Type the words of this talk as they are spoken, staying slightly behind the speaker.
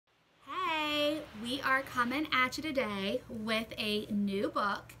we are coming at you today with a new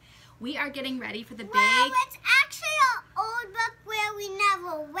book. We are getting ready for the Well, it's actually an old book where we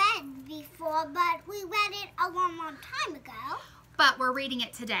never read before, but we read it a long time ago. But we're reading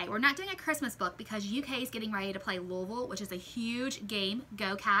it today. We're not doing a Christmas book because UK is getting ready to play Louisville, which is a huge game.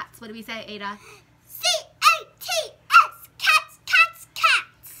 Go Cats. What do we say, Ada? C-A-T-S, cats, cats,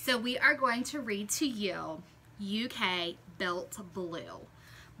 cats. So we are going to read to you UK Built Blue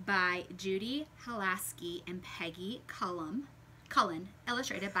by Judy Halasky and Peggy Cullen,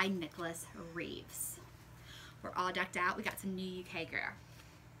 illustrated by Nicholas Reeves. We're all decked out. We got some new UK gear.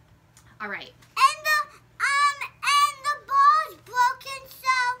 All right. And the ball's broken,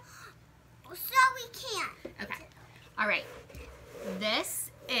 so we can't. Okay. All right. This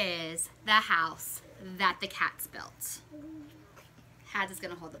is the house that the cats built. Haz is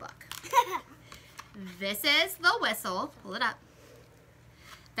going to hold the book. This is the whistle. Pull it up.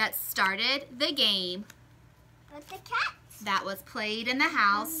 That started the game. But the cats. That was played in the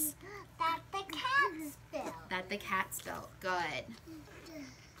house. That the cats built. That the cats built. Good.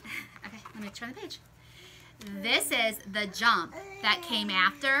 Okay, let me turn the page. This is the jump that came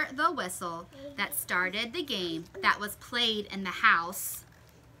after the whistle that started the game that was played in the house.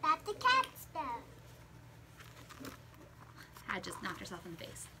 That the cats built. I just knocked herself in the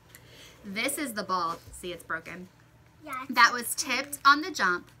face. This is the ball. See, it's broken. Yeah, That was tipped on the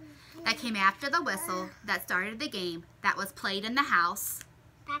jump that came after the whistle that started the game that was played in the house.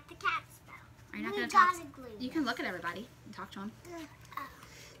 That the cats built. Are you not We going to talk? gotta glue You can look at everybody and talk to them. Oh.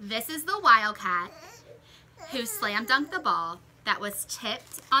 This is the Wildcat who slam dunked the ball that was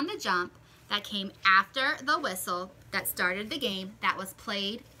tipped on the jump that came after the whistle that started the game that was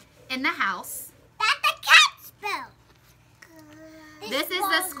played in the house. That the cats built. This is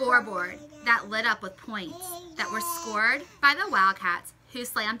the scoreboard that lit up with points that were scored by the Wildcats who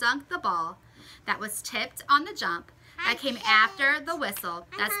slam dunked the ball that was tipped on the jump that came after the whistle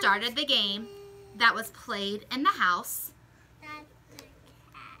that started the game that was played in the house. That the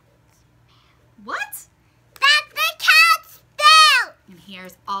cats. What? That the cats built. And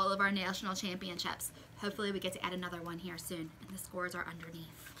here's all of our national championships. Hopefully we get to add another one here soon, and the scores are underneath.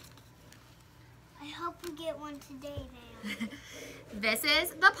 I hope we get one today now. This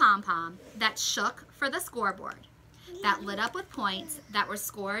is the pom-pom that shook for the scoreboard, that lit up with points that were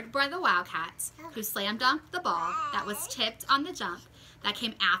scored by the Wildcats, who slam dunked the ball that was tipped on the jump, that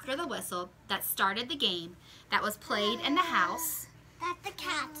came after the whistle, that started the game, that was played in the house. That the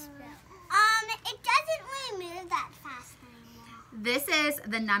cats built. It doesn't really move that fast anymore. This is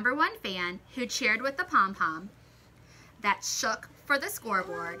the #1 fan who cheered with the pom-pom, that shook for the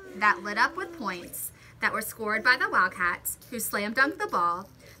scoreboard, that lit up with points that were scored by the Wildcats, who slam dunked the ball,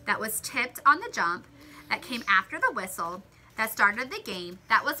 that was tipped on the jump, that came after the whistle, that started the game,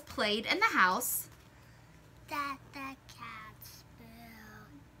 that was played in the house. That the cats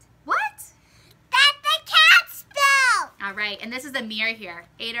built. What? That the cats built. All right, and this is the mirror here.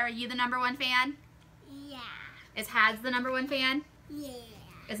 Ada, are you the #1 fan? Yeah. Is Haz the #1 fan? Yeah.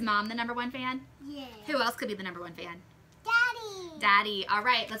 Is Mom the #1 fan? Yeah. Who else could be the #1 fan? Daddy. Daddy. All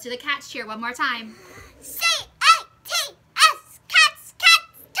right, let's do the cats cheer one more time. C-A-T-S, cats,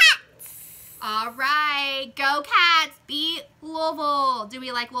 cats, cats. All right, go Cats, beat Louisville. Do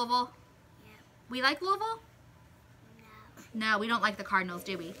we like Louisville? Yeah. We like Louisville? No. No, we don't like the Cardinals,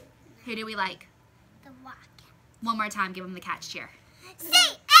 do we? Who do we like? The walk. One more time, give them the Cats cheer.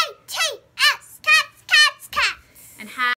 C-A-T-S, cats, cats, cats. And Haz